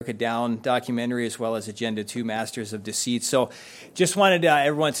It Down documentary, as well as Agenda 2, Masters of Deceit. So just wanted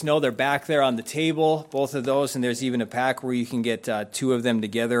everyone to know they're back there on the table, both of those, and there's even a pack where you can get two of them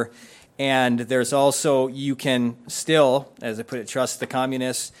together. And there's also, you can still, as I put it, Trust the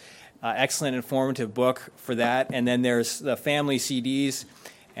Communists, excellent informative book for that. And then there's the family CDs,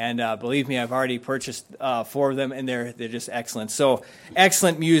 and believe me, I've already purchased 4 of them, and they're just excellent. So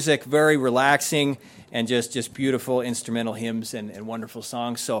excellent music, very relaxing, and just beautiful instrumental hymns and wonderful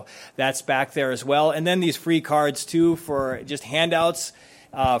songs. So that's back there as well. And then these free cards, too, for just handouts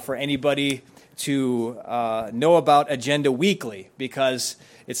for anybody to know about Agenda Weekly, because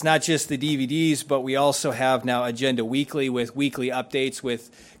it's not just the DVDs, but we also have now Agenda Weekly with weekly updates with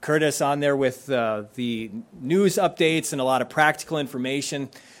Curtis on there with the news updates and a lot of practical information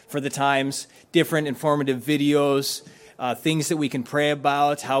for the times, different informative videos, things that we can pray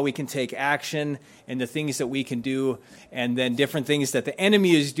about, how we can take action, and the things that we can do, and then different things that the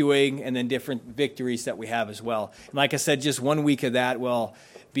enemy is doing, and then different victories that we have as well. And like I said, just 1 week of that will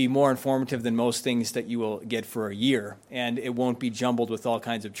be more informative than most things that you will get for a year, and it won't be jumbled with all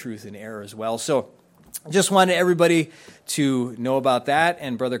kinds of truth and error as well. So just wanted everybody to know about that,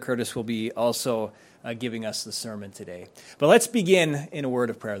 and Brother Curtis will be also giving us the sermon today. But let's begin in a word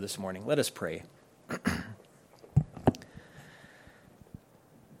of prayer this morning. Let us pray.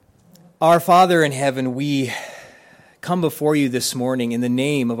 Our Father in heaven, we come before you this morning in the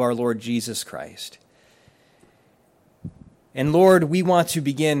name of our Lord Jesus Christ. And Lord, we want to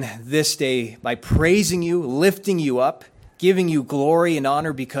begin this day by praising you, lifting you up, giving you glory and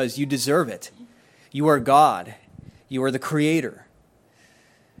honor because you deserve it. You are God. You are the Creator.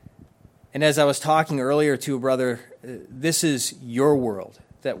 And as I was talking earlier to a brother, this is your world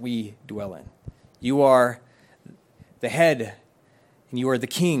that we dwell in. You are the head, and you are the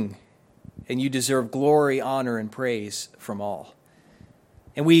king, and you deserve glory, honor, and praise from all.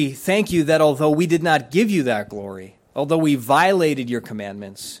 And we thank you that although we did not give you that glory, although we violated your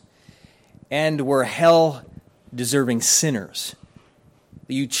commandments and were hell-deserving sinners,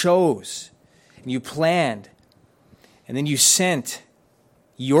 that you chose and you planned, and then you sent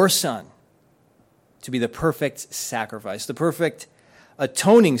your Son to be the perfect sacrifice, the perfect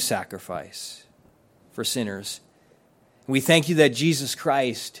atoning sacrifice for sinners. And we thank you that Jesus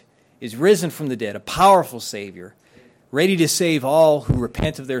Christ is risen from the dead, a powerful Savior, ready to save all who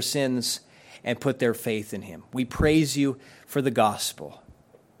repent of their sins and put their faith in him. We praise you for the gospel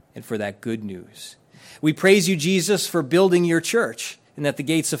and for that good news. We praise you, Jesus, for building your church and that the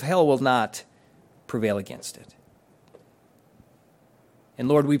gates of hell will not prevail against it. And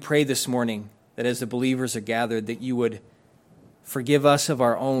Lord, we pray this morning that as the believers are gathered, that you would forgive us of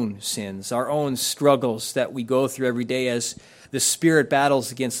our own sins, our own struggles that we go through every day as the Spirit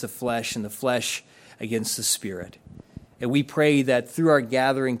battles against the flesh and the flesh against the Spirit. And we pray that through our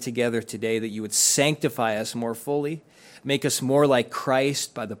gathering together today that you would sanctify us more fully, make us more like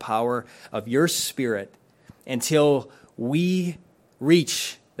Christ by the power of your Spirit until we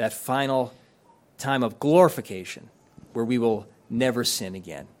reach that final time of glorification where we will never sin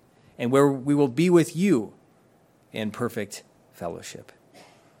again and where we will be with you in perfect fellowship.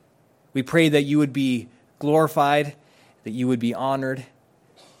 We pray that you would be glorified, that you would be honored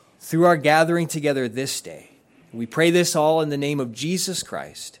through our gathering together this day. We pray this all in the name of Jesus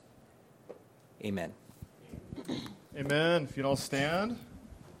Christ. Amen. Amen. If you'd all stand,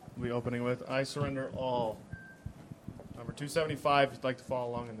 we'll be opening with I Surrender All. Number 275, if you'd like to follow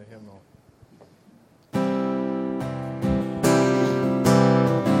along in the hymnal.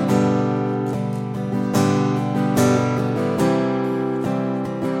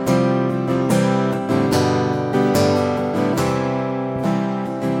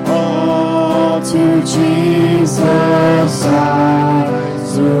 To Jesus I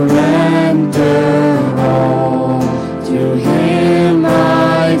surrender all, to him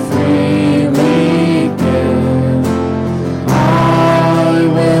I freely give. I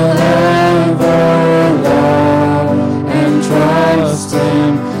will ever love and trust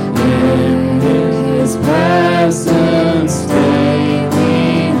him in his presence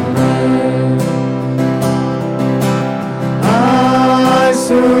daily live. I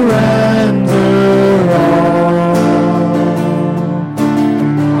surrender all.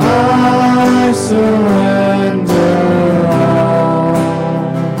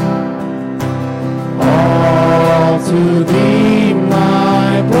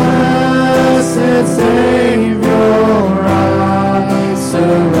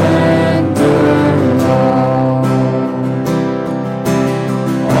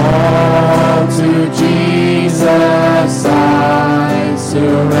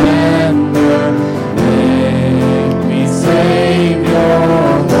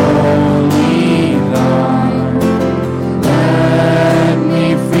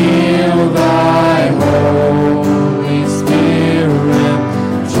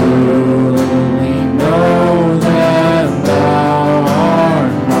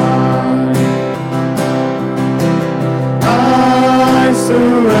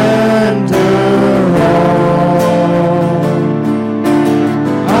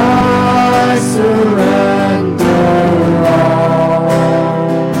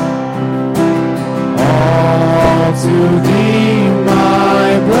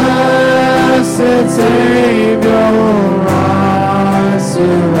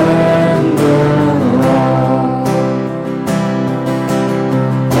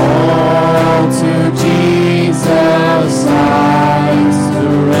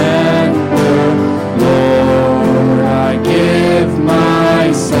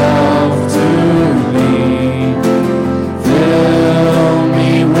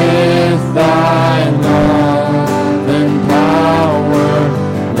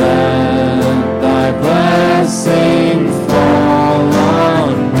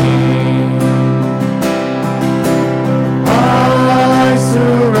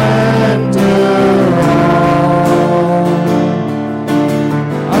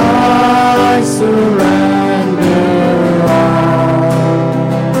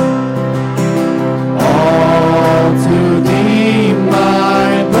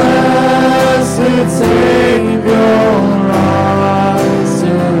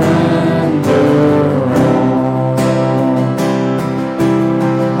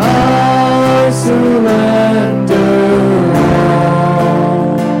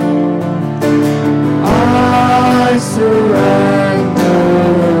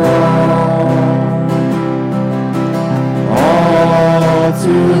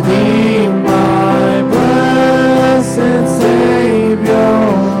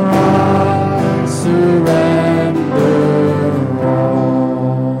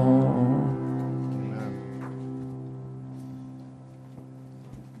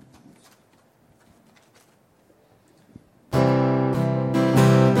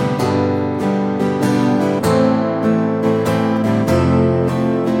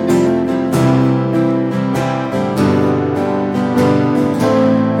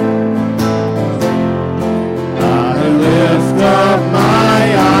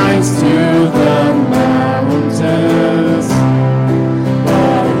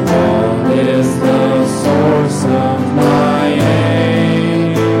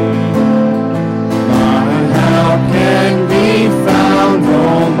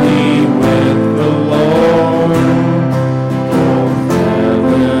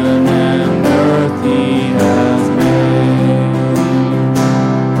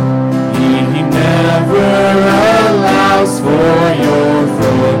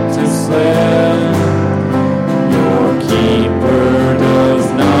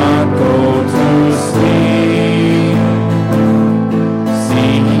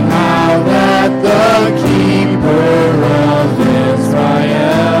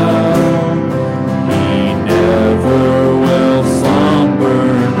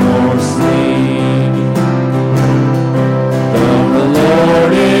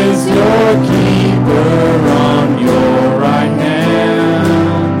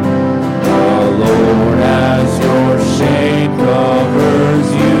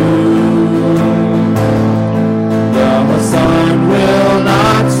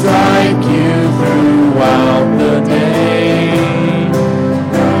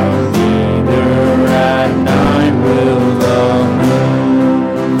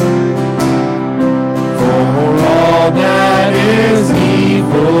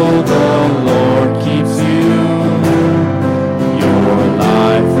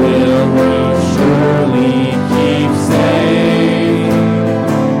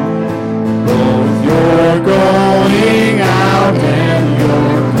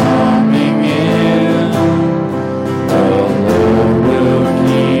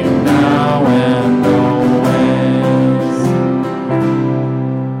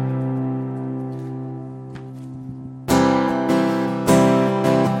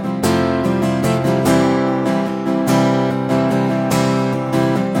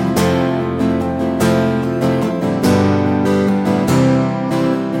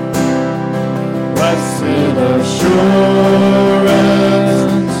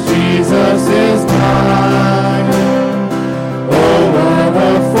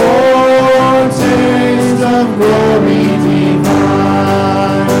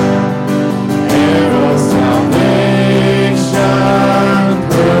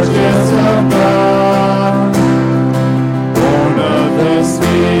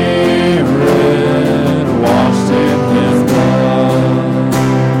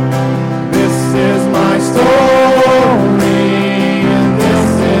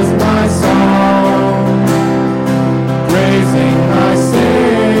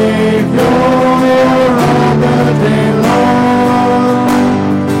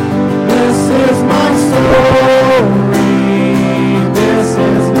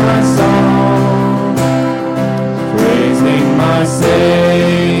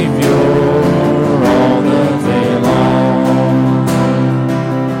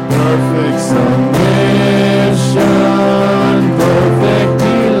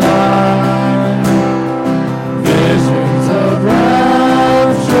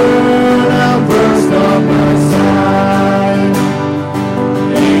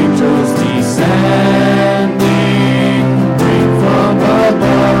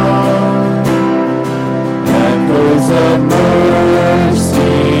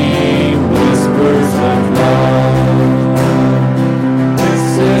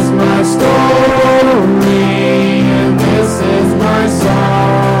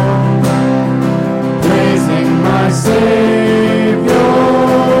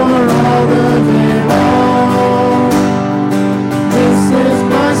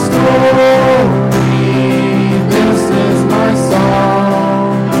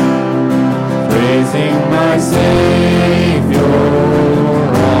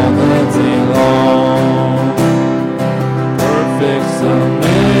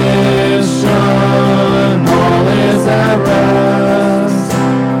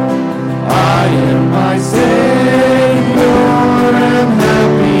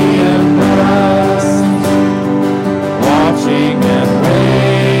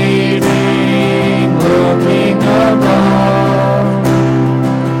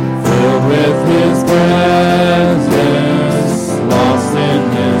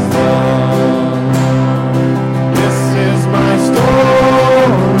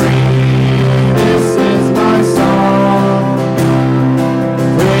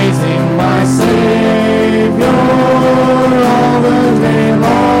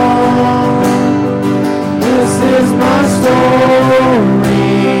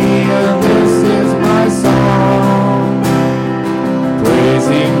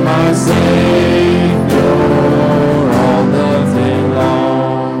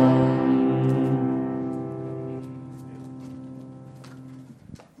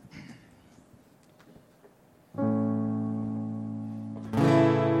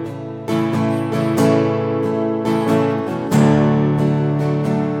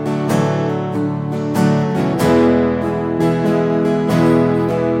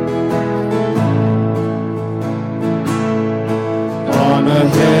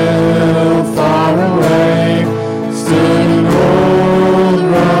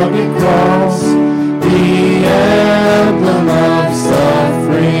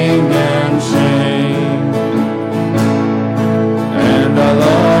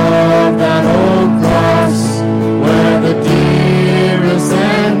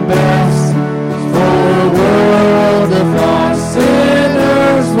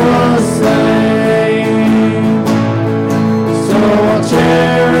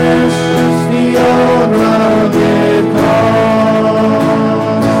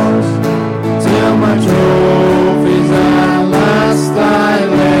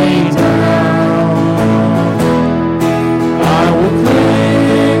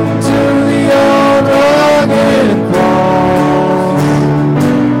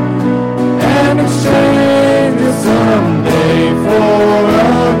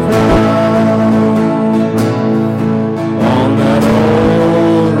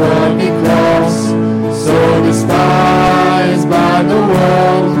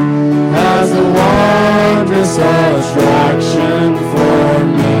 was a wondrous attraction for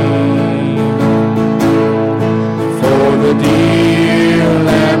me. For the dear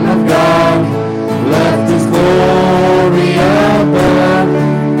Lamb of God left his glory above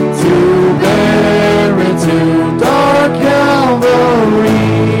to bear it to dark Calvary.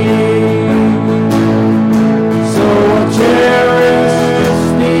 So I cherish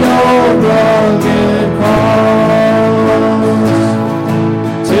the old rugged cross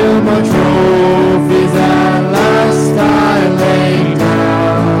till my trophies at last I lay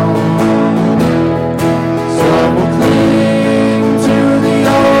down. So I will cling to the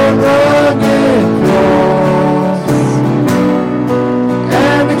old rugged cross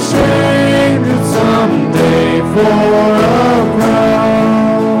and exchange it someday for a crown.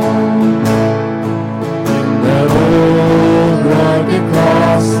 That old rugged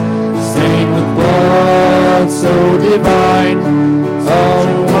cross, stained with blood so divine, of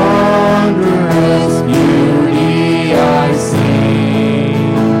wondrous beauty I see.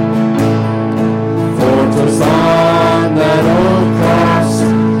 For 'twas on that old cross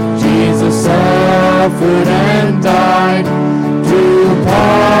Jesus suffered and died to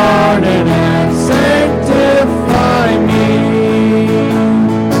pardon and sanctify me.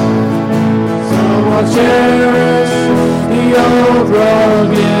 So I'll cherish the old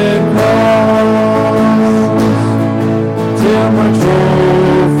rugged cross till my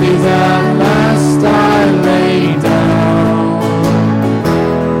trophies at last I lay down.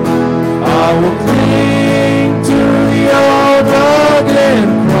 I will cling to the old rugged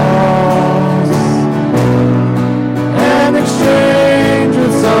cross and exchange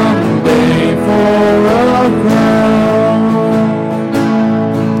it someday for a crown.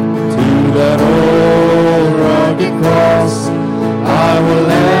 To that old rugged cross I will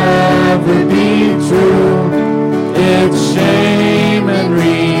ever be true. Its shame and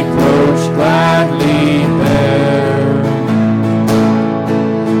reproach gladly bear.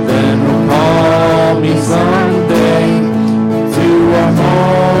 Then will call me someday to a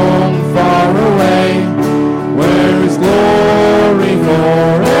home far away, where his glory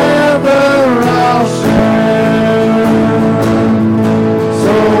forever I'll share.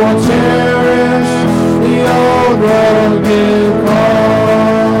 So I'll cherish the old rugged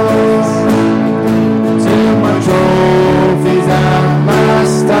cross till my trophies at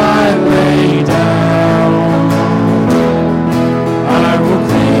last I lay down. I will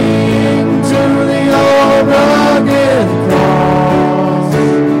cling to the old rugged cross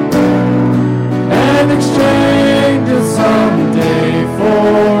and exchange it someday for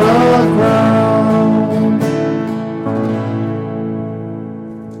a crown.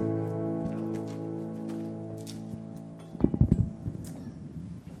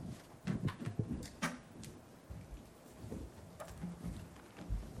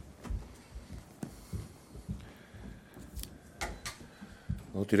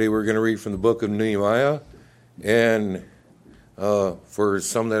 Well, today we're going to read from the book of Nehemiah, and for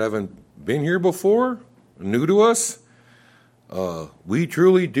some that haven't been here before, new to us, we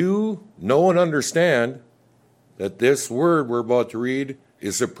truly do know and understand that this word we're about to read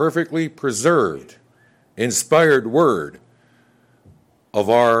is a perfectly preserved, inspired word of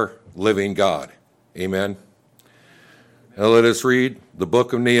our living God. Amen. Now let us read the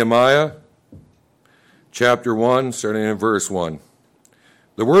book of Nehemiah, chapter 1, starting in verse 1.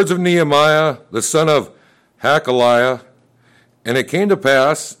 The words of Nehemiah, the son of Hakaliah. And it came to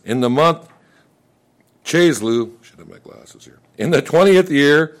pass in the month Cheslu, should have my glasses here, in the 20th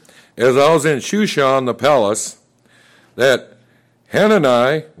year, as I was in Shushan the palace, that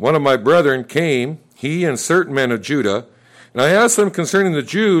Hanani, one of my brethren, came, he and certain men of Judah, and I asked them concerning the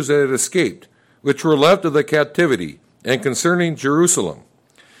Jews that had escaped, which were left of the captivity, and concerning Jerusalem.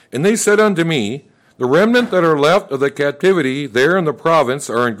 And they said unto me, the remnant that are left of the captivity there in the province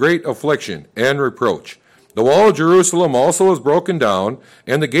are in great affliction and reproach. The wall of Jerusalem also is broken down,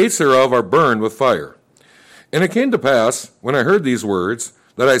 and the gates thereof are burned with fire. And it came to pass, when I heard these words,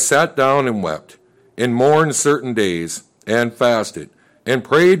 that I sat down and wept, and mourned certain days, and fasted, and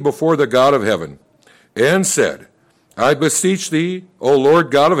prayed before the God of heaven, and said, I beseech thee, O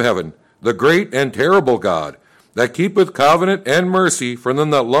Lord God of heaven, the great and terrible God, that keepeth covenant and mercy for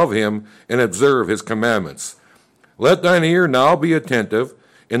them that love him and observe his commandments. Let thine ear now be attentive,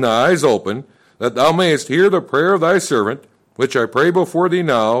 and thy eyes open, that thou mayest hear the prayer of thy servant, which I pray before thee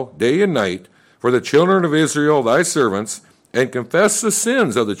now, day and night, for the children of Israel thy servants, and confess the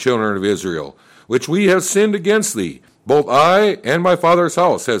sins of the children of Israel, which we have sinned against thee. Both I and my father's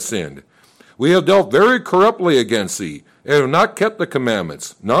house have sinned. We have dealt very corruptly against thee, and have not kept the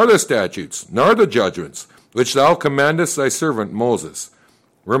commandments, nor the statutes, nor the judgments, which thou commandest thy servant Moses.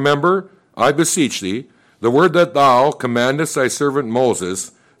 Remember I beseech thee, the word that thou commandest thy servant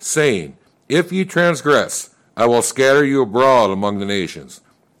Moses, saying, If ye transgress, I will scatter you abroad among the nations.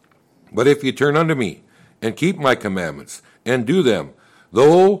 But if ye turn unto me, and keep my commandments, and do them,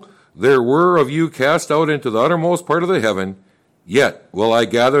 though there were of you cast out into the uttermost part of the heaven, yet will I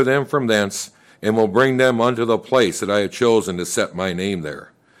gather them from thence, and will bring them unto the place that I have chosen to set my name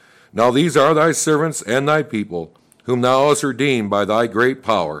there. Now these are thy servants and thy people, whom thou hast redeemed by thy great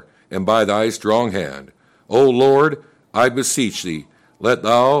power, and by thy strong hand. O Lord, I beseech thee, let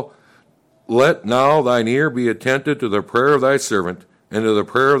now thine ear be attentive to the prayer of thy servant, and to the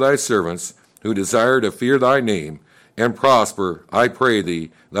prayer of thy servants, who desire to fear thy name, and prosper, I pray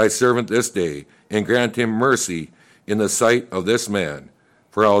thee, thy servant this day, and grant him mercy in the sight of this man,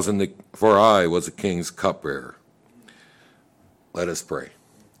 for I was a king's cupbearer. Let us pray.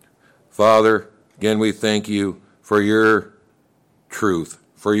 Father, again we thank you for your truth,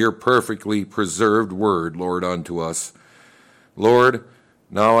 for your perfectly preserved word, Lord, unto us. Lord,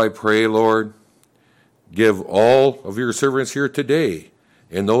 now I pray, Lord, give all of your servants here today,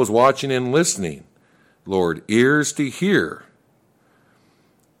 and those watching and listening, Lord, ears to hear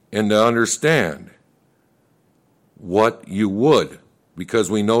and to understand what you would,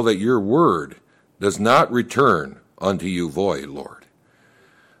 because we know that your word does not return unto you void, Lord.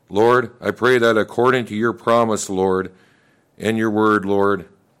 Lord, I pray that according to your promise, Lord, and your word, Lord,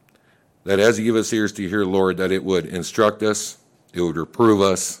 that as you give us ears to hear, Lord, that it would instruct us, it would reprove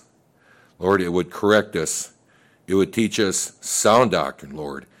us, Lord, it would correct us, it would teach us sound doctrine,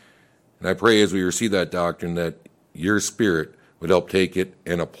 Lord. And I pray as we receive that doctrine that your Spirit would help take it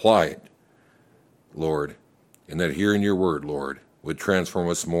and apply it, Lord, and that hearing your word, Lord, would transform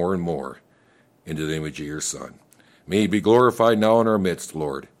us more and more into the image of your Son. May he be glorified now in our midst,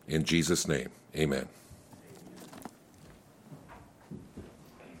 Lord, in Jesus' name. Amen.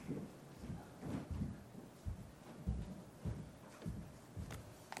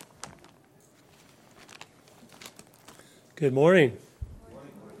 Good morning.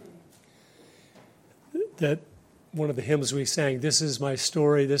 That one of the hymns we sang, "This is my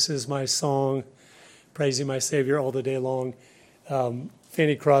story, this is my song, praising my Savior all the day long."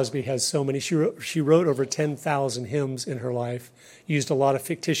 Fanny Crosby has so many. She wrote over 10,000 hymns in her life, used a lot of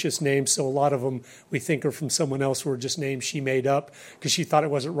fictitious names, so a lot of them we think are from someone else were just names she made up because she thought it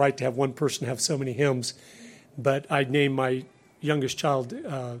wasn't right to have one person have so many hymns. But I named my youngest child,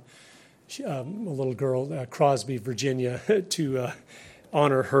 a little girl, Crosby, Virginia, to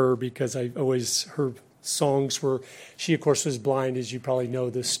honor her because her songs were, she of course was blind, as you probably know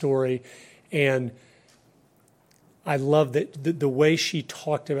this story, and I love that the way she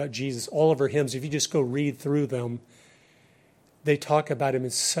talked about Jesus. All of her hymns, if you just go read through them, they talk about him in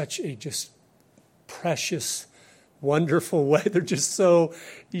such a just precious, wonderful way. They're just so,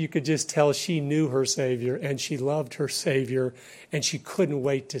 you could just tell she knew her Savior and she loved her Savior and she couldn't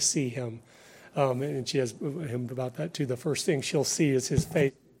wait to see him. And she has a hymn about that too. The first thing she'll see is his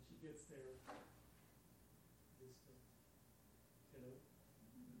face.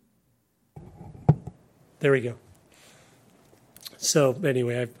 There we go. So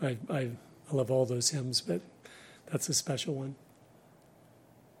anyway, I love all those hymns, but that's a special one.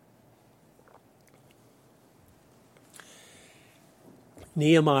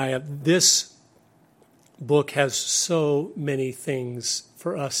 Nehemiah, this book has so many things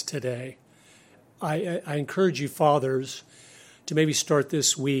for us today. I encourage you fathers to maybe start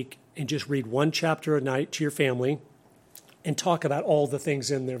this week and just read one chapter a night to your family and talk about all the things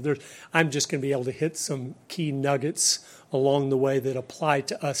in there. I'm just going to be able to hit some key nuggets along the way that apply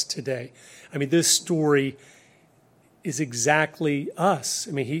to us today. I mean, this story is exactly us.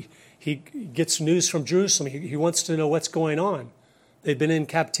 I mean, he gets news from Jerusalem. He wants to know what's going on. They've been in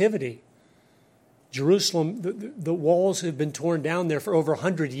captivity. Jerusalem, the walls have been torn down there for over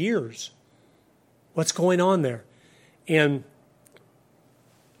 100 years. What's going on there? And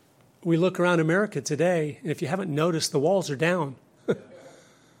we look around America today, and if you haven't noticed, the walls are down.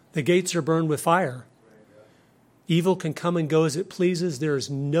 The gates are burned with fire. Evil can come and go as it pleases. There is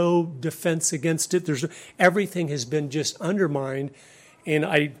no defense against it. Everything has been just undermined.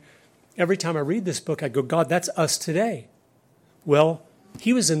 And every time I read this book, I go, God, that's us today. Well,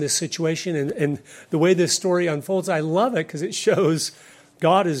 he was in this situation, and the way this story unfolds, I love it because it shows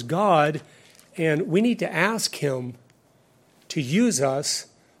God is God, and we need to ask him to use us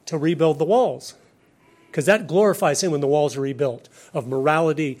to rebuild the walls, because that glorifies him when the walls are rebuilt of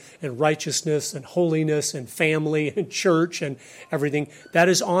morality and righteousness and holiness and family and church and everything. That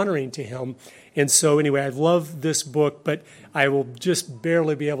is honoring to him. And so anyway, I love this book, but I will just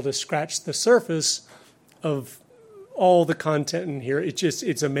barely be able to scratch the surface of all the content in here.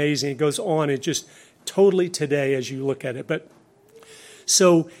 It's amazing. It goes on. It just totally today as you look at it. But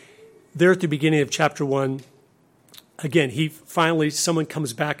so there at the beginning of chapter 1, again, someone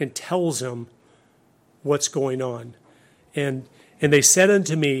comes back and tells him what's going on. And they said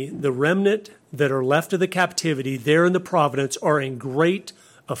unto me, the remnant that are left of the captivity there in the providence are in great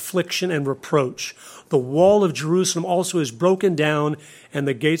affliction and reproach. The wall of Jerusalem also is broken down, and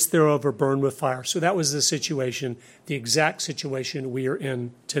the gates thereof are burned with fire. So that was the situation, the exact situation we are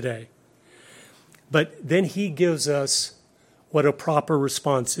in today. But then he gives us what a proper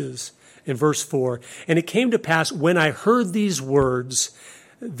response is in verse 4. And it came to pass when I heard these words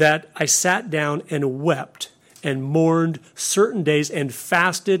that I sat down and wept and mourned certain days and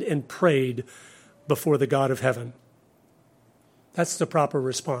fasted and prayed before the God of heaven. That's the proper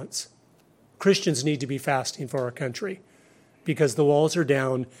response. Christians need to be fasting for our country because the walls are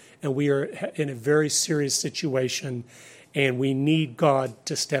down and we are in a very serious situation and we need God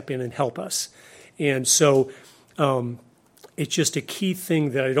to step in and help us. And so it's just a key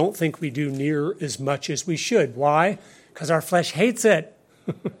thing that I don't think we do near as much as we should. Why? Because our flesh hates it.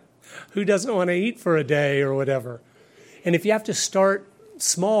 Who doesn't want to eat for a day or whatever? And if you have to start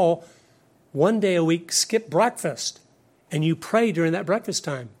small, one day a week, skip breakfast. And you pray during that breakfast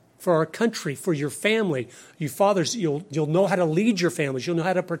time for our country, for your family. You fathers, you'll know how to lead your families. You'll know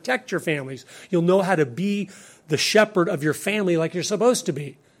how to protect your families. You'll know how to be the shepherd of your family like you're supposed to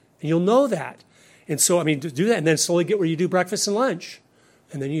be. And you'll know that. And so, to do that and then slowly get where you do breakfast and lunch.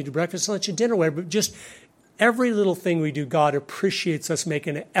 And then you do breakfast, lunch, and dinner. But just every little thing we do, God appreciates us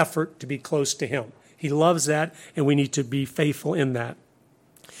making an effort to be close to him. He loves that, and we need to be faithful in that.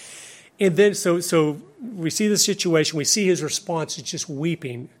 And then, so we see the situation. We see his response. It's just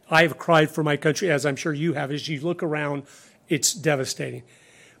weeping. I have cried for my country, as I'm sure you have. As you look around, it's devastating.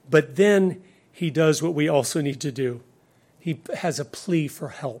 But then he does what we also need to do. He has a plea for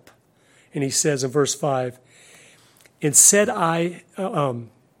help. And he says in verse 5, and said and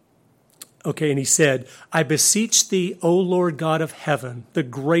he said, I beseech thee, O Lord God of heaven, the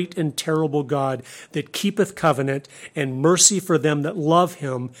great and terrible God that keepeth covenant and mercy for them that love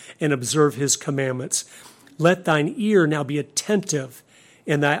him and observe his commandments. Let thine ear now be attentive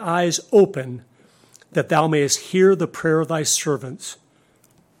and thy eyes open, that thou mayest hear the prayer of thy servant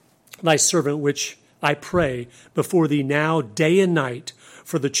which I pray before thee now day and night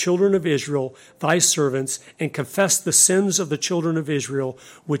for the children of Israel, thy servants, and confess the sins of the children of Israel,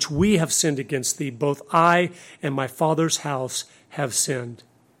 which we have sinned against thee. Both I and my father's house have sinned.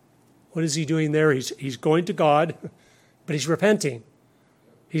 What is he doing there? He's going to God, but he's repenting.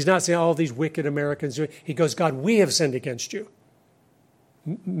 He's not saying all these wicked Americans. He goes, God, we have sinned against you.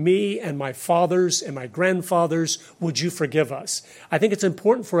 Me and my fathers and my grandfathers, would you forgive us? I think it's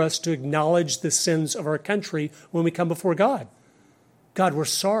important for us to acknowledge the sins of our country when we come before God. God, we're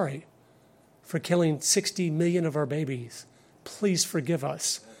sorry for killing 60 million of our babies. Please forgive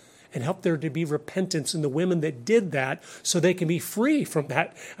us and help there to be repentance in the women that did that so they can be free from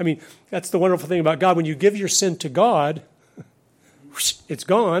that. That's the wonderful thing about God. When you give your sin to God, it's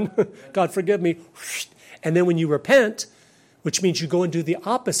gone. God, forgive me. And then when you repent, which means you go and do the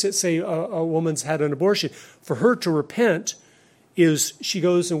opposite, say a woman's had an abortion. For her to repent is she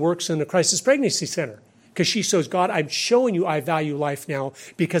goes and works in a crisis pregnancy center. Because she says, God, I'm showing you I value life now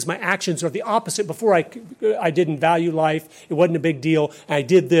because my actions are the opposite. Before I didn't value life. It wasn't a big deal. I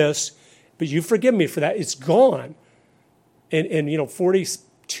did this. But you forgive me for that. It's gone. And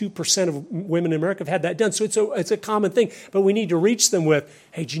 42% of women in America have had that done. So it's a common thing. But we need to reach them with,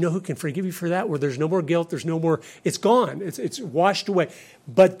 hey, do you know who can forgive you for that? Where there's no more guilt. There's no more. It's gone. It's washed away.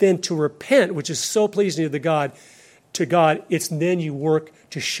 But then to repent, which is so pleasing to God, it's then you work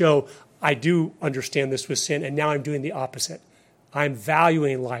to show, I do understand this was sin, and now I'm doing the opposite. I'm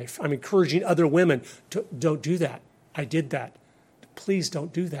valuing life. I'm encouraging other women to don't do that. I did that. Please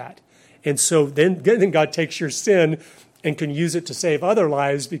don't do that. And so then God takes your sin and can use it to save other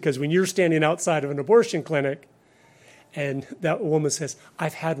lives, because when you're standing outside of an abortion clinic and that woman says,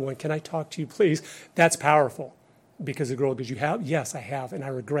 I've had one, can I talk to you, please? That's powerful. Because the girl goes, you have? Yes, I have, and I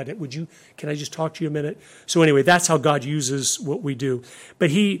regret it. Can I just talk to you a minute? So anyway, that's how God uses what we do.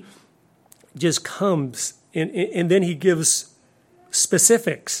 But he just comes and then he gives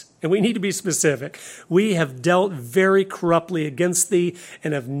specifics, and we need to be specific. We have dealt very corruptly against thee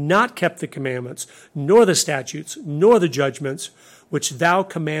and have not kept the commandments, nor the statutes, nor the judgments, which thou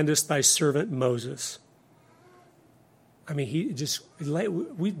commandest thy servant Moses. We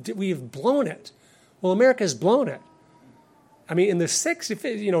have blown it. Well, America has blown it. In the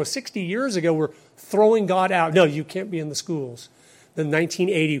 60 years ago, we're throwing God out. No, you can't be in the schools. The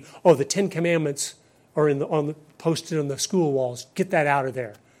 1980, the 10 Commandments or posted on the school walls. Get that out of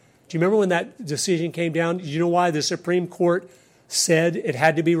there. Do you remember when that decision came down? Do you know why the Supreme Court said it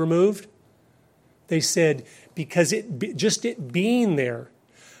had to be removed? They said because just it being there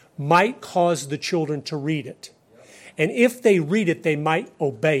might cause the children to read it. And if they read it, they might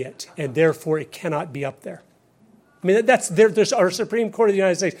obey it, and therefore it cannot be up there. I mean, there's our Supreme Court of the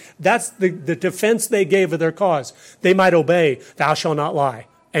United States. That's the defense they gave of their cause. They might obey, thou shalt not lie,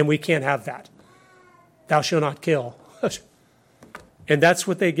 and we can't have that. Thou shalt not kill. And that's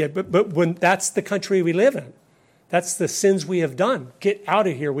what they get. But when that's the country we live in, that's the sins we have done. Get out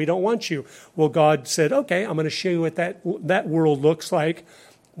of here. We don't want you. Well, God said, okay, I'm going to show you what that world looks like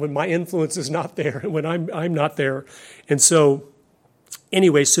when my influence is not there, when I'm not there. And so,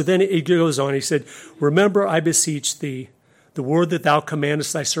 anyway, so then it goes on. He said, remember, I beseech thee, the word that thou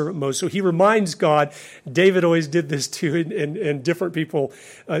commandest thy servant Moses. So he reminds God. David always did this too, and different people.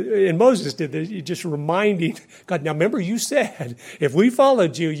 And Moses did this, just reminding God, now remember you said, if we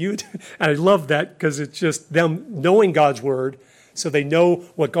followed you, you'd... And I love that because it's just them knowing God's word, so they know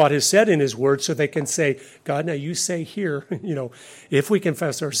what God has said in his word, so they can say, God, now you say here, if we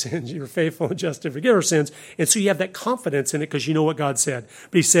confess our sins, you're faithful and just to forgive our sins. And so you have that confidence in it because you know what God said.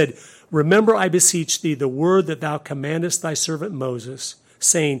 But he said, remember, I beseech thee, the word that thou commandest thy servant Moses,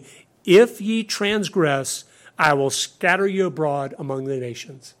 saying, if ye transgress, I will scatter you abroad among the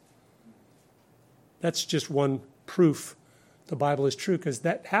nations. That's just one proof the Bible is true, because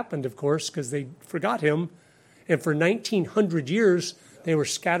that happened, of course, because they forgot him. And for 1,900 years, they were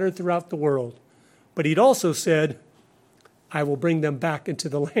scattered throughout the world. But he'd also said, I will bring them back into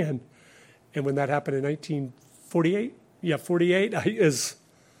the land. And when that happened in 1948,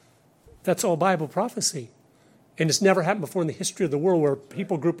 that's all Bible prophecy. And it's never happened before in the history of the world where a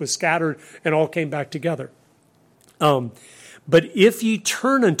people group was scattered and all came back together. But if ye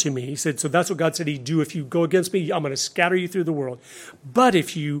turn unto me, he said, so that's what God said he'd do. If you go against me, I'm going to scatter you through the world. But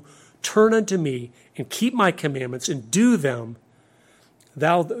if you turn unto me and keep my commandments and do them,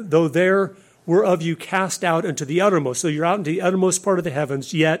 though there were of you cast out unto the uttermost, so you're out into the uttermost part of the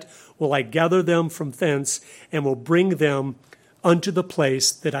heavens, yet will I gather them from thence and will bring them unto the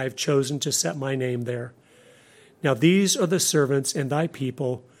place that I have chosen to set my name there. Now these are the servants and thy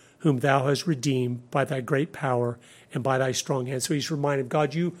people whom thou hast redeemed by thy great power and by thy strong hand. So he's reminded,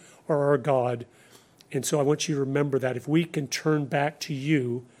 God, you are our God. And so I want you to remember that if we can turn back to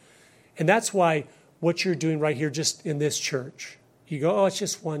you. And that's why what you're doing right here just in this church, you go, oh, it's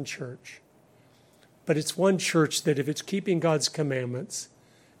just one church. But it's one church that if it's keeping God's commandments,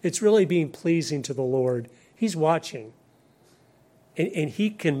 it's really being pleasing to the Lord. He's watching. And he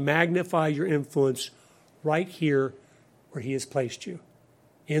can magnify your influence right here where he has placed you,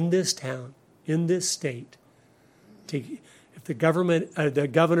 in this town, in this state. If the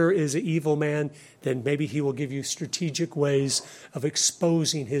governor is an evil man, then maybe he will give you strategic ways of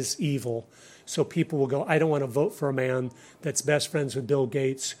exposing his evil. So people will go, I don't want to vote for a man that's best friends with Bill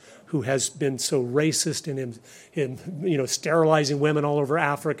Gates, who has been so racist in sterilizing women all over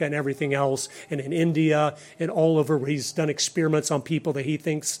Africa and everything else, and in India and all over where he's done experiments on people that he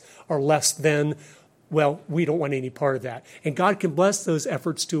thinks are less than. Well, we don't want any part of that. And God can bless those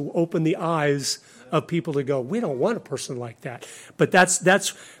efforts to open the eyes of people to go, we don't want a person like that. But that's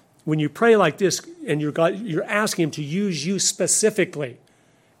when you pray like this and you're asking him to use you specifically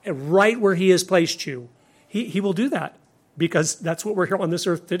and right where he has placed you. He will do that because that's what we're here on this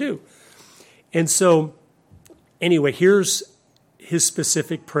earth to do. And so anyway, here's his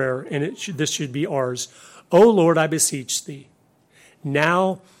specific prayer, and this should be ours. O Lord, I beseech thee,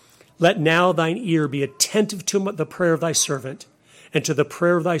 let now thine ear be attentive to the prayer of thy servant and to the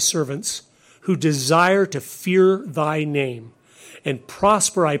prayer of thy servants who desire to fear thy name. And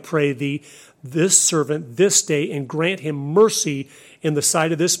prosper, I pray thee, this servant this day, and grant him mercy in the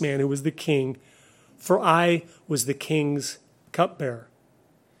sight of this man who was the king, for I was the king's cupbearer.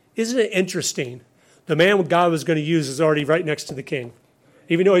 Isn't it interesting? The man God was going to use is already right next to the king.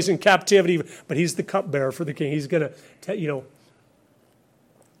 Even though he's in captivity, but he's the cupbearer for the king. He's going to,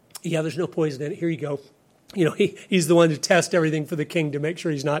 there's no poison in it. Here you go. He's the one to test everything for the king to make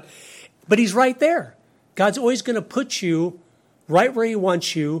sure he's not. But he's right there. God's always going to put you right where he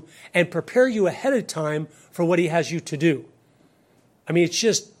wants you and prepare you ahead of time for what he has you to do. I mean,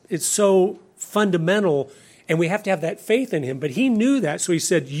 it's so fundamental, and we have to have that faith in him. But he knew that, so he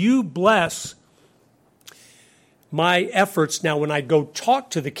said, you bless my efforts now when I go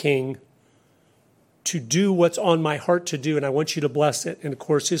talk to the king to do what's on my heart to do, and I want you to bless it. And of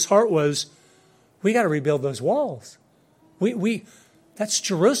course, his heart was, we got to rebuild those walls. That's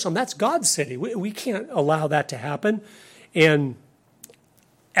Jerusalem. That's God's city. We can't allow that to happen. And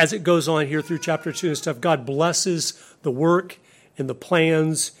as it goes on here through chapter 2 and stuff, God blesses the work and the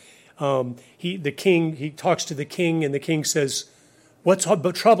plans. The king, he talks to the king, and the king says, what's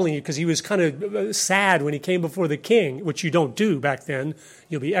troubling you? Because he was kind of sad when he came before the king, which you don't do back then.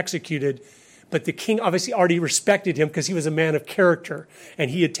 You'll be executed. But the king obviously already respected him because he was a man of character,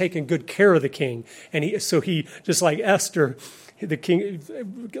 and he had taken good care of the king. And so he, just like Esther, the king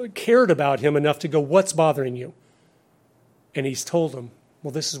cared about him enough to go, what's bothering you? And he's told him,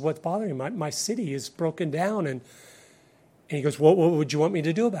 well, this is what's bothering me. My city is broken down. And he goes, what would you want me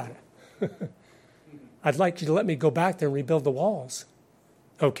to do about it? I'd like you to let me go back there and rebuild the walls.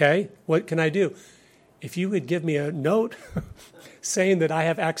 Okay, what can I do? If you would give me a note saying that I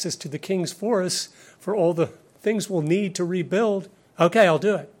have access to the king's forests for all the things we'll need to rebuild, okay, I'll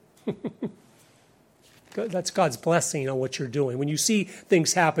do it. That's God's blessing on what you're doing. When you see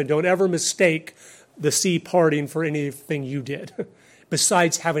things happen, don't ever mistake the sea parting for anything you did,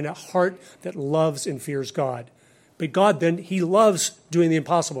 besides having a heart that loves and fears God. But God then, he loves doing the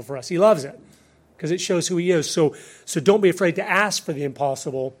impossible for us. He loves it because it shows who he is. So don't be afraid to ask for the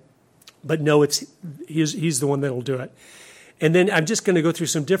impossible, but know he's the one that will do it. And then I'm just going to go through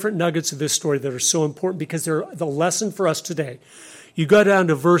some different nuggets of this story that are so important because they're the lesson for us today. You go down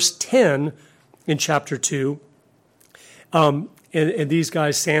to verse 10 in chapter 2, and these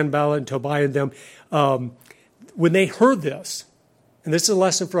guys, Sanballat and Tobiah and them, when they heard this, and this is a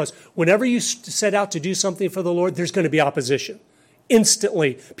lesson for us, whenever you set out to do something for the Lord, there's going to be opposition.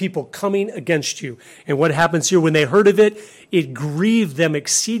 Instantly, people coming against you. And what happens here, when they heard of it, it grieved them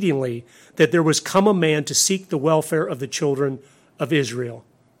exceedingly that there was come a man to seek the welfare of the children of Israel.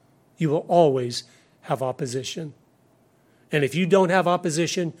 You will always have opposition. And if you don't have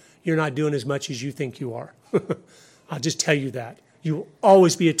opposition, you're not doing as much as you think you are. I'll just tell you that. You will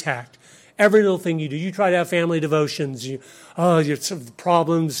always be attacked. Every little thing you do, you try to have family devotions, you have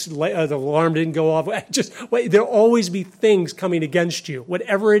problems, the alarm didn't go off. There'll always be things coming against you,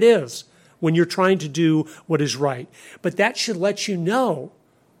 whatever it is, when you're trying to do what is right. But that should let you know,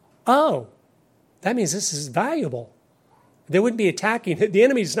 oh, that means this is valuable. They wouldn't be attacking. The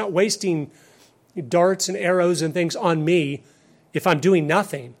enemy is not wasting darts and arrows and things on me if I'm doing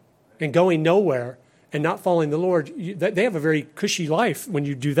nothing and going nowhere and not following the Lord. They have a very cushy life when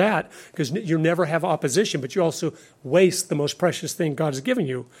you do that because you never have opposition, but you also waste the most precious thing God has given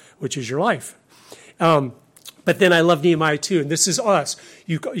you, which is your life. But then I love Nehemiah too, and this is us.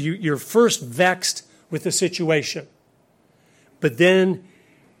 You're first vexed with the situation, but then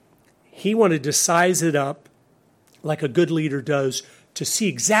he wanted to size it up like a good leader does to see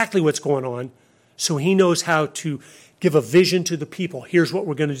exactly what's going on so he knows how to give a vision to the people. Here's what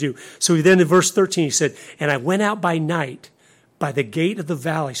we're going to do. So then in verse 13, he said, and I went out by night by the gate of the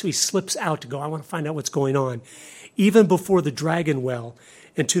valley. So he slips out to go, I want to find out what's going on. Even before the dragon well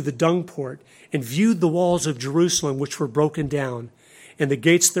and to the dung port, and viewed the walls of Jerusalem, which were broken down, and the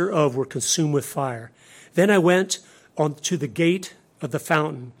gates thereof were consumed with fire. Then I went on to the gate of the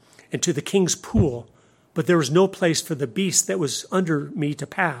fountain and to the king's pool, but there was no place for the beast that was under me to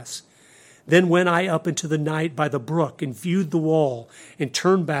pass. Then went I up into the night by the brook and viewed the wall and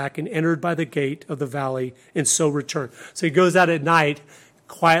turned back and entered by the gate of the valley and so returned. So he goes out at night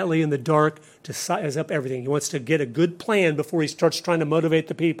quietly in the dark to size up everything. He wants to get a good plan before he starts trying to motivate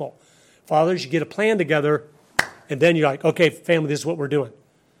the people. Fathers, you get a plan together and then you're like, okay, family, this is what we're doing.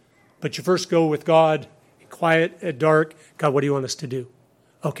 But you first go with God, quiet, at dark. God, what do you want us to do?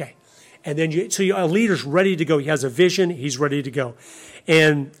 Okay. And then a leader's ready to go. He has a vision. He's ready to go.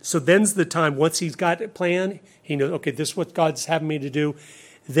 And so then's the time, once he's got a plan, he knows, okay, this is what God's having me to do.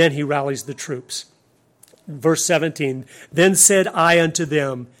 Then he rallies the troops. Verse 17, then said I unto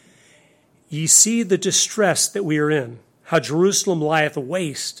them, ye see the distress that we are in, how Jerusalem lieth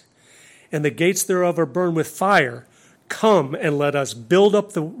waste, and the gates thereof are burned with fire. Come and let us build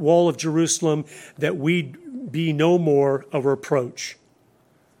up the wall of Jerusalem, that we be no more a reproach.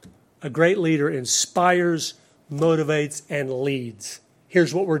 A great leader inspires, motivates, and leads.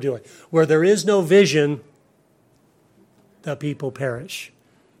 Here's what we're doing. Where there is no vision, the people perish.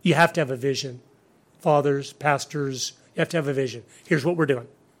 You have to have a vision. Fathers, pastors, you have to have a vision. Here's what we're doing.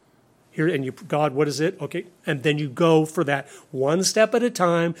 Here, and God, what is it? Okay, and then you go for that one step at a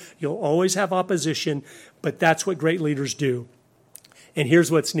time. You'll always have opposition, but that's what great leaders do. And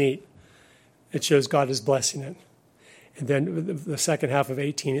here's what's neat. It shows God is blessing it. And then the second half of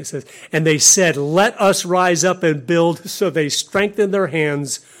 18, it says, and they said, let us rise up and build. So they strengthened their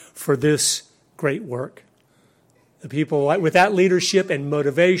hands for this great work. The people, with that leadership and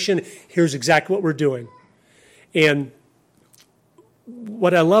motivation, here's exactly what we're doing. And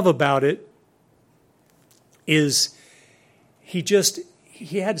what I love about it is he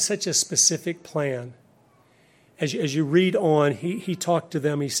he had such a specific plan. As you read on, he talked to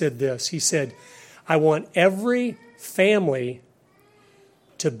them, he said this. He said, I want every family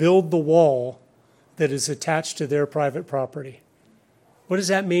to build the wall that is attached to their private property. What does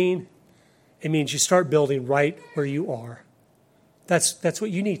that mean? It means you start building right where you are. That's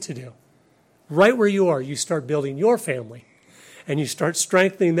what you need to do. Right where you are, you start building your family. And you start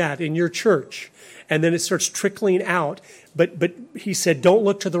strengthening that in your church. And then it starts trickling out. But he said, don't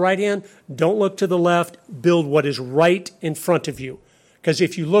look to the right hand, don't look to the left, build what is right in front of you. Because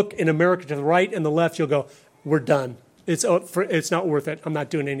if you look in America to the right and the left, you'll go, we're done. It's not worth it. I'm not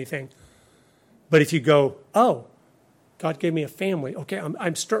doing anything. But if you go, oh, God gave me a family. Okay,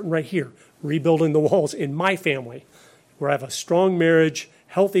 I'm starting right here, rebuilding the walls in my family, where I have a strong marriage,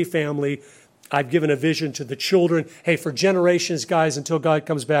 healthy family. I've given a vision to the children. Hey, for generations, guys, until God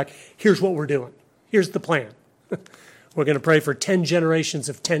comes back, here's what we're doing. Here's the plan. We're going to pray for 10 generations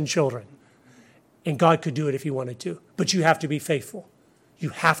of 10 children. And God could do it if he wanted to. But you have to be faithful. You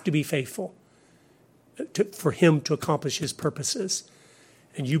have to be faithful for him to accomplish his purposes.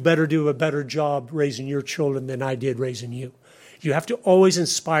 And you better do a better job raising your children than I did raising you. You have to always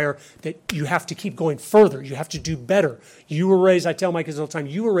inspire that you have to keep going further. You have to do better. You were raised, I tell my kids all the time,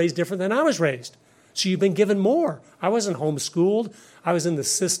 you were raised different than I was raised. So you've been given more. I wasn't homeschooled. I was in the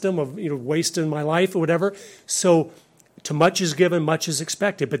system of wasting my life or whatever. So to much is given, much is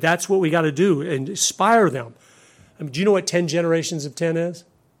expected. But that's what we got to do and inspire them. I mean, do you know what 10 generations of 10 is?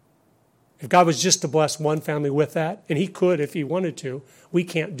 If God was just to bless one family with that, and he could if he wanted to, we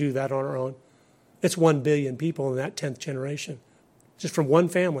can't do that on our own. It's 1 billion people in that 10th generation. Just from one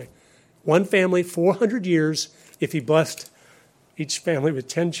family. One family, 400 years, if he blessed each family with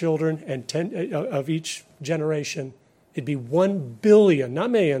 10 children and 10 of each generation, it'd be 1 billion, not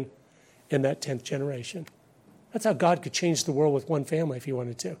million, in that 10th generation. That's how God could change the world with one family if he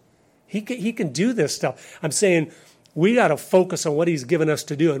wanted to. He can do this stuff. I'm saying we got to focus on what he's given us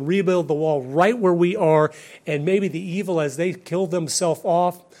to do and rebuild the wall right where we are, and maybe the evil as they kill themselves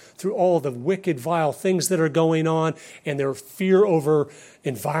off through all the wicked, vile things that are going on and their fear over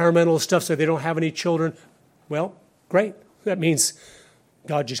environmental stuff so they don't have any children. Well, great. That means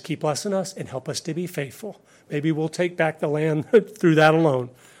God just keep blessing us and help us to be faithful. Maybe we'll take back the land through that alone.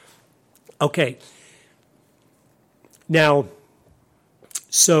 Okay. Now,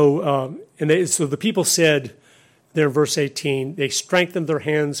 so the people said, there in verse 18, they strengthened their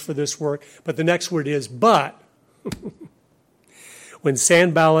hands for this work. But the next word is, but. When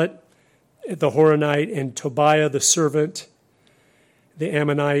Sanballat, the Horonite, and Tobiah, the servant, the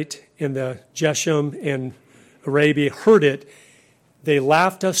Ammonite, and the Geshem and Arabia heard it, they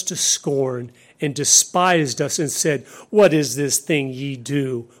laughed us to scorn and despised us and said, what is this thing ye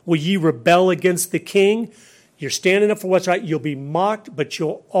do? Will ye rebel against the king? You're standing up for what's right. You'll be mocked, but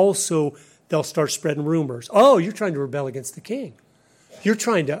they'll start spreading rumors. Oh, you're trying to rebel against the king. You're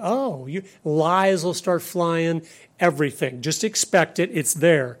trying to, lies will start flying, everything. Just expect it. It's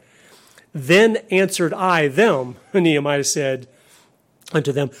there. Then answered I them, Nehemiah said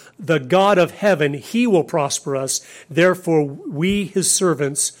unto them, the God of heaven, he will prosper us. Therefore we, his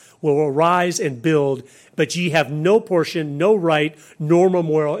servants, will arise and build, but ye have no portion, no right, nor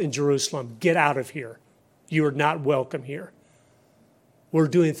memorial in Jerusalem. Get out of here. You are not welcome here. We're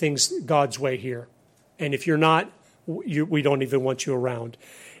doing things God's way here. And if you're not, we don't even want you around.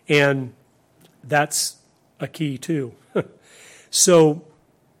 And that's a key too. So,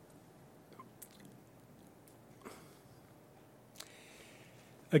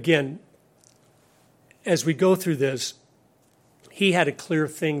 again, as we go through this, he had a clear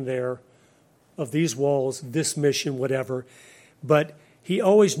thing there of these walls, this mission, whatever. But he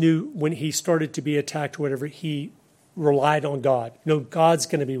always knew when he started to be attacked or whatever, he relied on God. God's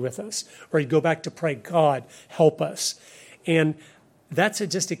going to be with us. Or he'd go back to pray, God, help us. And that's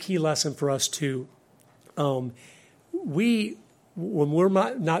just a key lesson for us too. When we're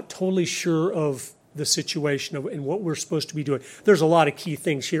not totally sure of the situation and what we're supposed to be doing, there's a lot of key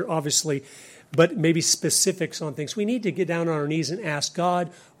things here, obviously, but maybe specifics on things. We need to get down on our knees and ask God,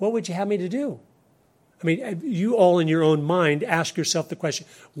 what would you have me to do? I mean, you all in your own mind, ask yourself the question,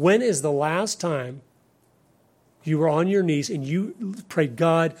 when is the last time you were on your knees and you prayed,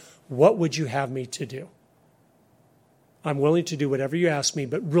 God, what would you have me to do? I'm willing to do whatever you ask me,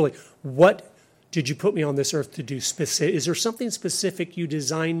 but really, what did you put me on this earth to do? Is there something specific you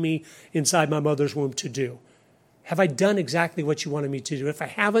designed me inside my mother's womb to do? Have I done exactly what you wanted me to do? If I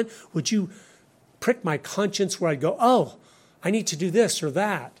haven't, would you prick my conscience where I'd go, oh, I need to do this or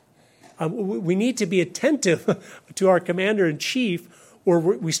that? We need to be attentive to our commander-in-chief, or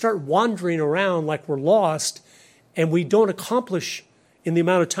we start wandering around like we're lost, and we don't accomplish in the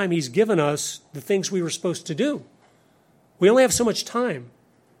amount of time he's given us the things we were supposed to do. We only have so much time.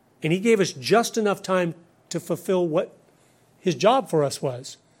 And he gave us just enough time to fulfill what his job for us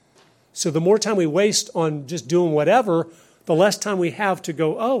was. So the more time we waste on just doing whatever, the less time we have to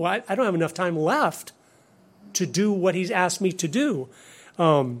go, oh, I don't have enough time left to do what he's asked me to do.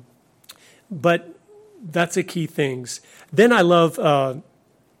 But that's a key thing. Then I love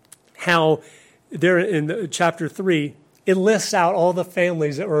how there in chapter 3, it lists out all the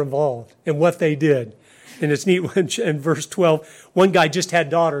families that were involved and what they did. And it's neat when in verse 12, one guy just had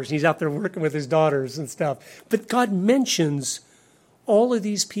daughters. And he's out there working with his daughters and stuff. But God mentions all of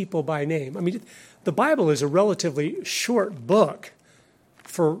these people by name. I mean, the Bible is a relatively short book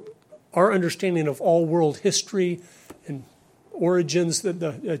for our understanding of all world history and origins,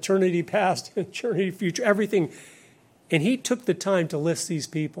 the eternity past, eternity future, everything. And he took the time to list these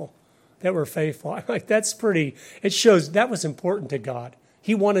people that were faithful. I'm like, that's pretty, it shows that was important to God.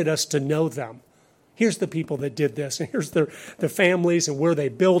 He wanted us to know them. Here's the people that did this, and here's their families and where they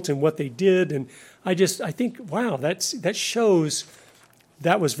built and what they did. And I think, wow, that shows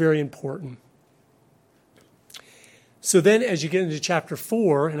that was very important. So then as you get into chapter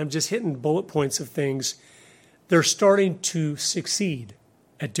 4, and I'm just hitting bullet points of things, they're starting to succeed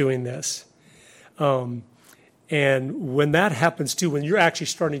at doing this. And when that happens too, when you're actually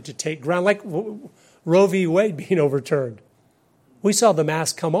starting to take ground, like Roe v. Wade being overturned, we saw the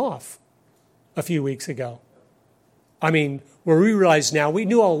mask come off a few weeks ago. I mean, where we realize now, we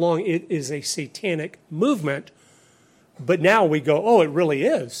knew all along it is a satanic movement, but now we go, oh, it really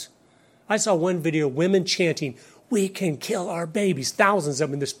is. I saw one video, women chanting, we can kill our babies, thousands of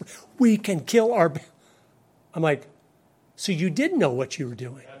them in this, we can kill our babies. I'm like, so you did know what you were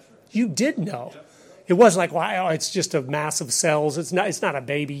doing. You did know. It wasn't like, wow, it's just a mass of cells. It's not a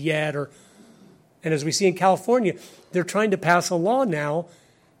baby yet. And as we see in California, they're trying to pass a law now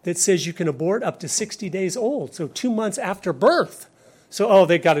that says you can abort up to 60 days old, so 2 months after birth. So,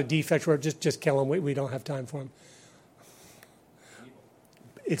 they got a defect, just kill them. We don't have time for them.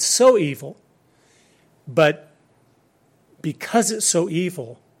 It's so evil. But because it's so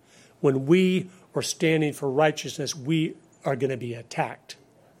evil, when we are standing for righteousness, we are going to be attacked.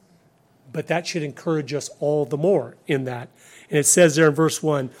 But that should encourage us all the more in that. And it says there in verse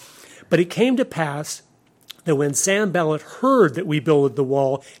 1, but it came to pass that when Sanballat heard that we builded the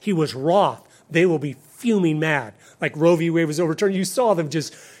wall, he was wroth. They will be fuming mad. Like Roe v. Wade was overturned, you saw them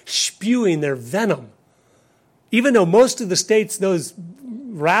just spewing their venom. Even though most of the states those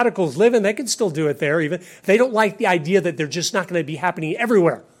radicals live in, they can still do it there. Even they don't like the idea that they're just not going to be happening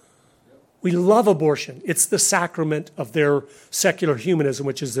everywhere. We love abortion. It's the sacrament of their secular humanism,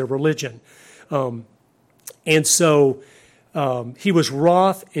 which is their religion. And so he was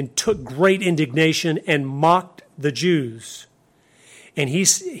wroth and took great indignation and mocked the Jews. And he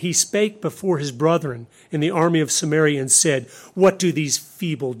spake before his brethren in the army of Samaria and said, what do these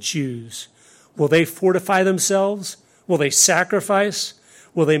feeble Jews? Will they fortify themselves? Will they sacrifice?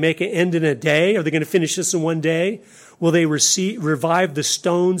 Will they make an end in a day? Are they going to finish this in one day? Will they revive the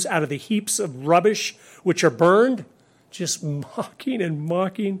stones out of the heaps of rubbish which are burned? Just mocking and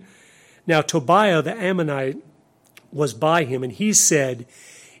mocking. Now Tobiah the Ammonite was by him, and he said,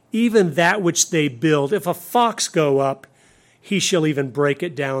 even that which they build, if a fox go up, he shall even break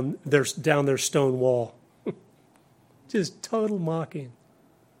it down their stone wall. Just total mocking.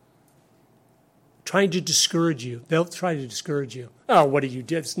 Trying to discourage you. They'll try to discourage you. Oh, what do you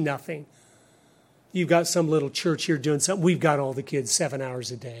do? It's nothing. You've got some little church here doing something. We've got all the kids 7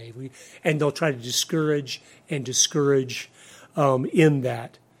 hours a day. And they'll try to discourage and discourage in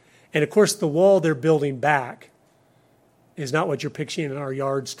that. And, of course, the wall they're building back is not what you're picturing in our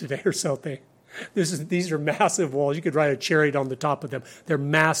yards today or something. These are massive walls. You could ride a chariot on the top of them. They're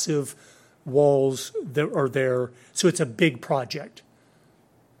massive walls that are there. So it's a big project.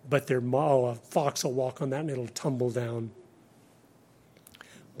 But a fox will walk on that and it'll tumble down.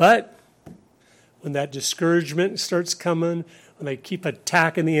 But when that discouragement starts coming, when they keep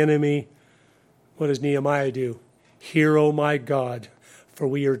attacking the enemy, what does Nehemiah do? Hear, O my God, for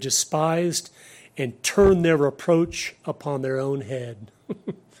we are despised, and turn their reproach upon their own head.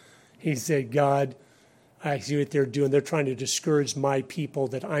 He said, God, I see what they're doing. They're trying to discourage my people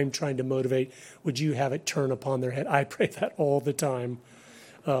that I'm trying to motivate. Would you have it turn upon their head? I pray that all the time.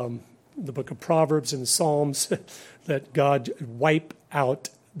 The book of Proverbs and Psalms, that God wipe out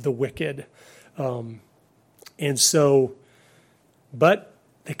the wicked. And so, but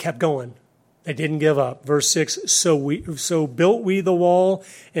they kept going. They didn't give up. Verse 6, so built we the wall,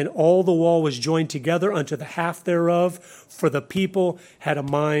 and all the wall was joined together unto the half thereof, for the people had a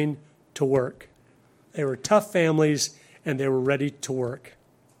mind to work. They were tough families, and they were ready to work.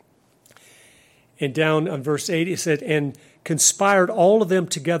 And down on verse 8, it said, and conspired all of them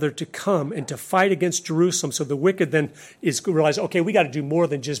together to come and to fight against Jerusalem. So the wicked then is realize, okay, we got to do more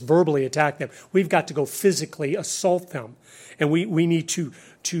than just verbally attack them. We've got to go physically assault them. And we need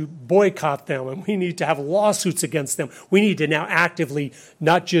to boycott them, and we need to have lawsuits against them. We need to now actively,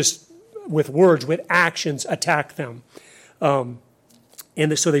 not just with words, with actions, attack them. So they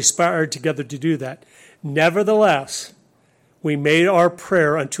conspired together to do that. Nevertheless, we made our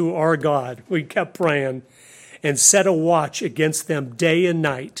prayer unto our God. We kept praying and set a watch against them day and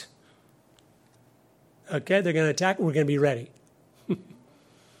night. Okay, they're going to attack. We're going to be ready.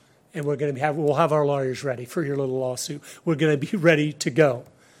 And we'll have our lawyers ready for your little lawsuit. We're going to be ready to go.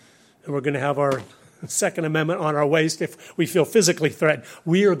 And we're going to have our Second Amendment on our waist if we feel physically threatened.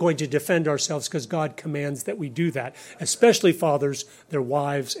 We are going to defend ourselves because God commands that we do that, especially fathers, their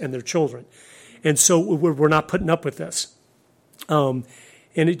wives, and their children. And so we're not putting up with this. And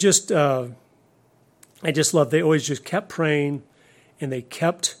it just, I just love, they always just kept praying, and they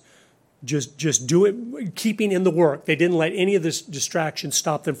kept just doing, keeping in the work. They didn't let any of this distraction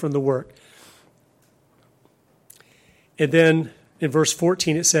stop them from the work. And then in verse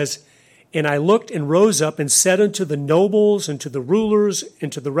 14 it says, and I looked and rose up and said unto the nobles and to the rulers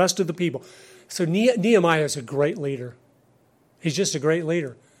and to the rest of the people. So Nehemiah is a great leader. He's just a great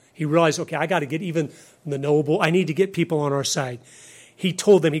leader. He realized, okay, I got to get even the noble. I need to get people on our side. He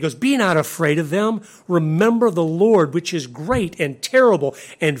told them, he goes, be not afraid of them. Remember the Lord, which is great and terrible,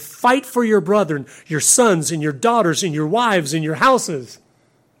 and fight for your brethren, your sons and your daughters and your wives and your houses.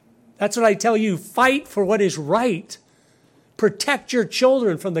 That's what I tell you. Fight for what is right. Protect your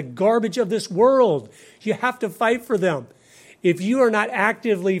children from the garbage of this world. You have to fight for them. If you are not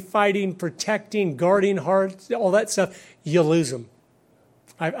actively fighting, protecting, guarding hearts, all that stuff, you lose them.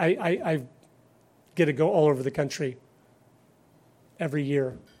 I get to go all over the country every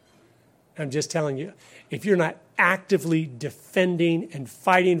year. I'm just telling you, if you're not actively defending and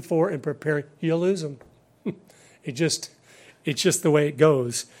fighting for and preparing, you'll lose them. It's just the way it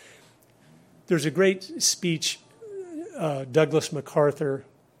goes. There's a great speech Douglas MacArthur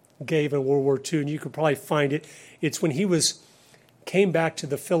gave in World War II, and you could probably find it. It's when he came back to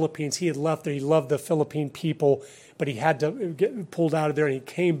the Philippines. He had left there. He loved the Philippine people, but he had to get pulled out of there, and he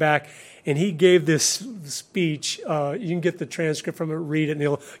came back, and he gave this speech. You can get the transcript from it, read it, and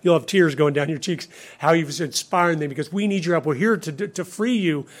you'll have tears going down your cheeks, how he was inspiring them, because we need your help. We're here to free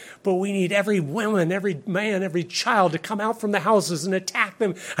you, but we need every woman, every man, every child to come out from the houses and attack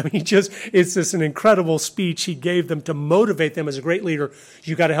them. I mean, it's just an incredible speech he gave them to motivate them as a great leader.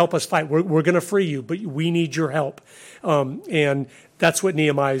 You got to help us fight. We're going to free you, but we need your help. And that's what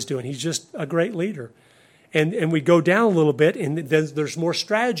Nehemiah is doing. He's just a great leader. And we go down a little bit, and then there's more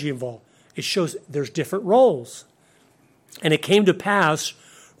strategy involved. It shows there's different roles. And it came to pass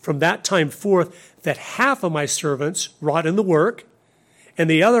from that time forth that half of my servants wrought in the work, and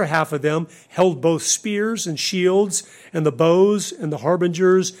the other half of them held both spears and shields and the bows and the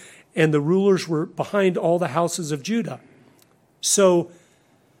harbingers, and the rulers were behind all the houses of Judah. So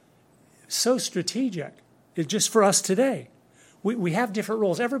strategic. It's just for us today. We have different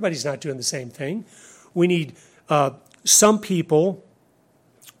roles. Everybody's not doing the same thing. We need some people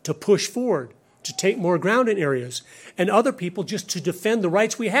to push forward, to take more ground in areas, and other people just to defend the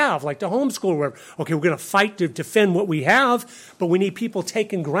rights we have, like to homeschool or whatever. Okay, we're going to fight to defend what we have, but we need people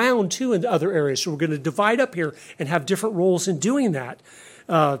taking ground too in other areas. So we're going to divide up here and have different roles in doing that.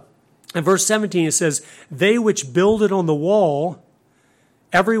 In verse 17, it says, they which builded on the wall,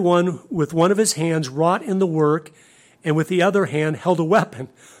 everyone with one of his hands wrought in the work, and with the other hand held a weapon.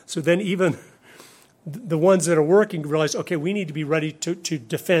 So then even the ones that are working realize, okay, we need to be ready to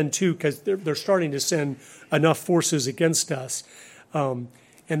defend too, because they're starting to send enough forces against us. And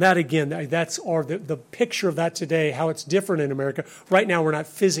that, again, that's the picture of that today, how it's different in America. Right now, we're not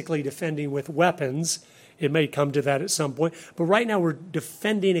physically defending with weapons. It may come to that at some point. But right now, we're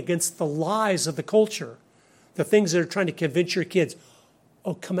defending against the lies of the culture, the things that are trying to convince your kids,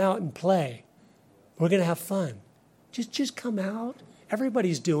 oh, come out and play. We're going to have fun. Just come out.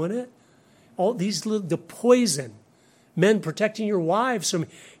 Everybody's doing it. All these, the poison, men protecting your wives from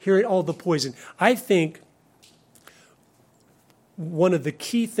hearing all the poison. I think one of the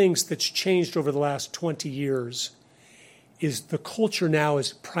key things that's changed over the last 20 years is the culture now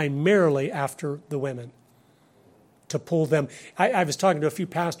is primarily after the women, to pull them. I was talking to a few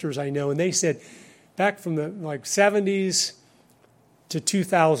pastors I know, and they said back from the 70s to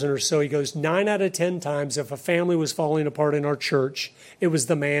 2000 or so, he goes, 9 out of 10 times if a family was falling apart in our church, it was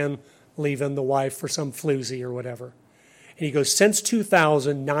the man leaving the wife for some floozy or whatever. And he goes, since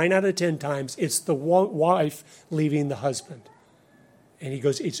 2000, 9 out of 10 times, it's the wife leaving the husband. And he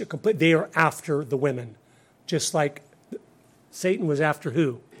goes, they are after the women. Just like Satan was after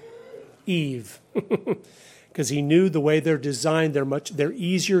who? Eve. Because he knew the way they're designed, they're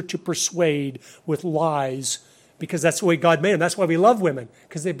easier to persuade with lies, because that's the way God made them. That's why we love women,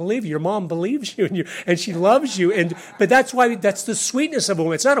 because they believe you. Your mom believes you, and she loves you. But that's the sweetness of a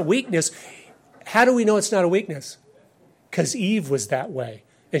woman. It's not a weakness. How do we know it's not a weakness? Because Eve was that way,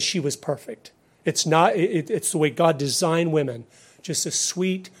 and she was perfect. It's not. It's the way God designed women. Just a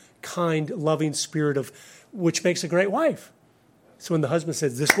sweet, kind, loving spirit which makes a great wife. So when the husband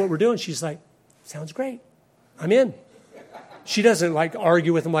says, "This is what we're doing," she's like, "Sounds great. I'm in." She doesn't like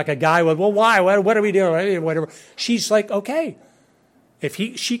argue with him like a guy would. Well, why? What are we doing? Whatever. She's like, okay. If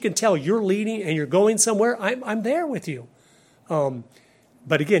she can tell you're leading and you're going somewhere, I'm there with you.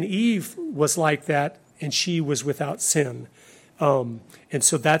 But again, Eve was like that, and she was without sin. And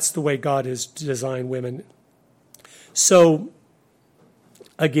so that's the way God has designed women. So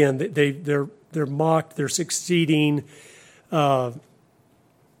again, they're mocked, they're succeeding. I'm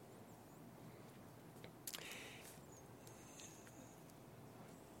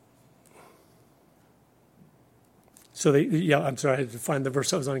sorry, I had to find the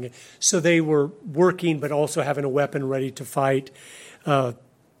verse I was on again. So they were working, but also having a weapon ready to fight. And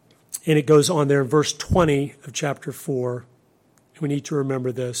it goes on there in verse 20 of chapter 4. We need to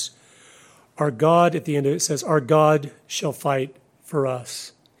remember this. Our God, at the end of it says, our God shall fight for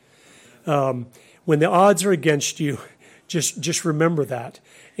us. When the odds are against you, just remember that.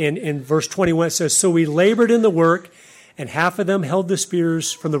 And in verse 21 it says, so we labored in the work, and half of them held the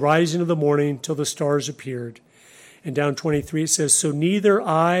spears from the rising of the morning till the stars appeared. And down 23 it says, so neither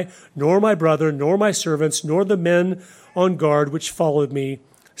I, nor my brother, nor my servants, nor the men on guard which followed me,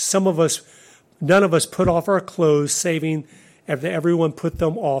 none of us put off our clothes, saving everyone put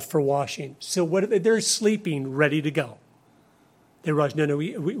them off for washing. So they're sleeping, ready to go. They rush, no,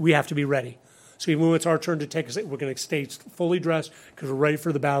 we have to be ready. So even when it's our turn to take us, we're going to stay fully dressed because we're ready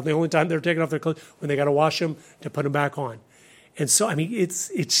for the battle. The only time they're taking off their clothes when they got to wash them to put them back on. And so,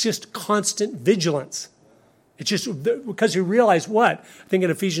 it's just constant vigilance. It's just because you realize what? I think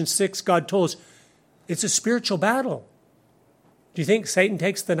in Ephesians 6, God told us it's a spiritual battle. Do you think Satan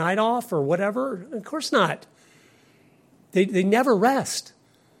takes the night off or whatever? Of course not. They never rest.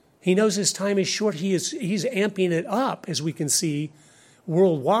 He knows his time is short. He's amping it up, as we can see,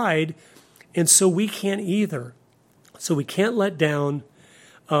 worldwide. And so we can't either. So we can't let down.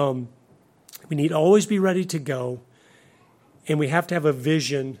 We need to always be ready to go. And we have to have a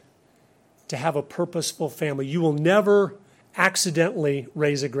vision to have a purposeful family. You will never accidentally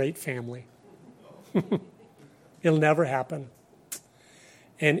raise a great family. It'll never happen.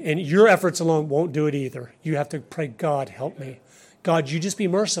 And your efforts alone won't do it either. You have to pray, God, help me. God, you just be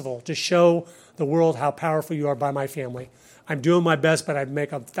merciful to show the world how powerful you are by my family. I'm doing my best, but I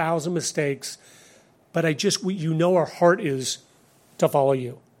make 1,000 mistakes. But our heart is to follow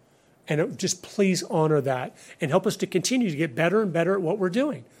you. And just please honor that and help us to continue to get better and better at what we're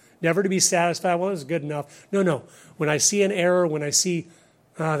doing. Never to be satisfied, well, it's good enough. No. When I see an error, when I see,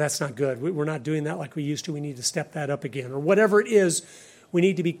 that's not good. We're not doing that like we used to. We need to step that up again. Or whatever it is, we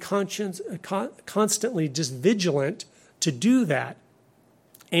need to be constantly just vigilant to do that.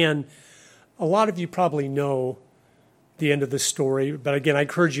 And a lot of you probably know the end of the story. But again, I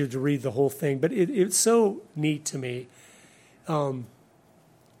encourage you to read the whole thing. But it's so neat to me.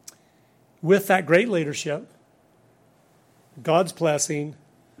 With that great leadership, God's blessing,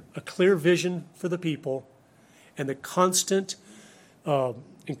 a clear vision for the people, and the constant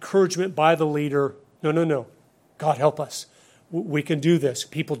encouragement by the leader, no, God help us. We can do this.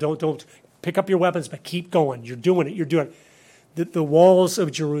 People don't pick up your weapons, but keep going. You're doing it. The walls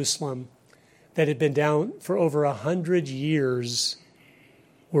of Jerusalem that had been down for over 100 years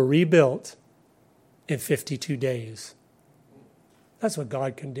were rebuilt in 52 days. That's what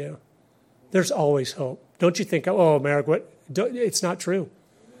God can do. There's always hope. Don't you think, oh, Merrick, it's not true.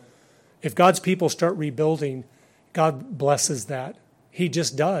 If God's people start rebuilding, God blesses that. He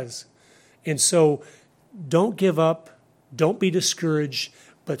just does. And so don't give up. Don't be discouraged,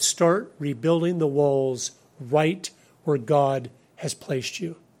 but start rebuilding the walls right where God has placed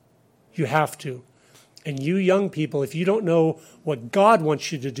you. You have to. And you young people, if you don't know what God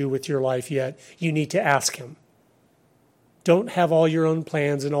wants you to do with your life yet, you need to ask him. Don't have all your own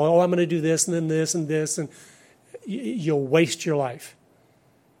plans and, I'm going to do this and then this and this, and you'll waste your life.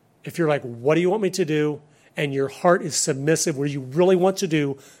 If you're like, what do you want me to do? And your heart is submissive where you really want to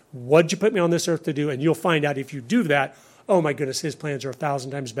do, what'd you put me on this earth to do? And you'll find out if you do that, oh my goodness, his plans are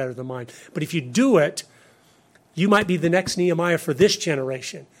 1,000 times better than mine. But if you do it, You might be the next Nehemiah for this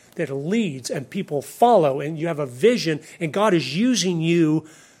generation that leads and people follow, and you have a vision, and God is using you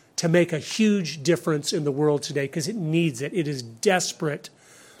to make a huge difference in the world today because it needs it. It is desperate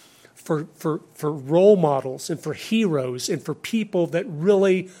for role models and for heroes and for people that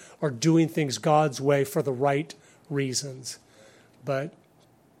really are doing things God's way for the right reasons. But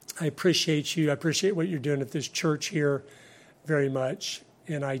I appreciate you. I appreciate what you're doing at this church here very much.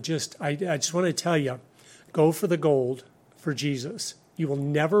 And I just want to tell you, go for the gold for Jesus. You will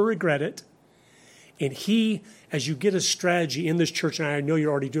never regret it. And he, as you get a strategy in this church, and I know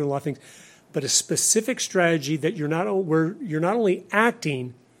you're already doing a lot of things, but a specific strategy that you're not only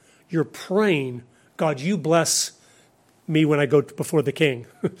acting, you're praying, God, you bless me when I go before the king.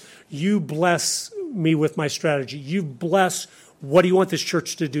 You bless me with my strategy. You bless what do you want this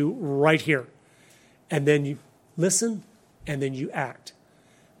church to do right here. And then you listen, and then you act.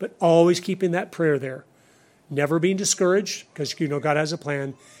 But always keeping that prayer there. Never being discouraged, because you know God has a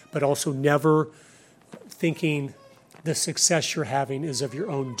plan, but also never thinking the success you're having is of your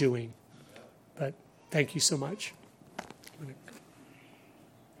own doing. But thank you so much.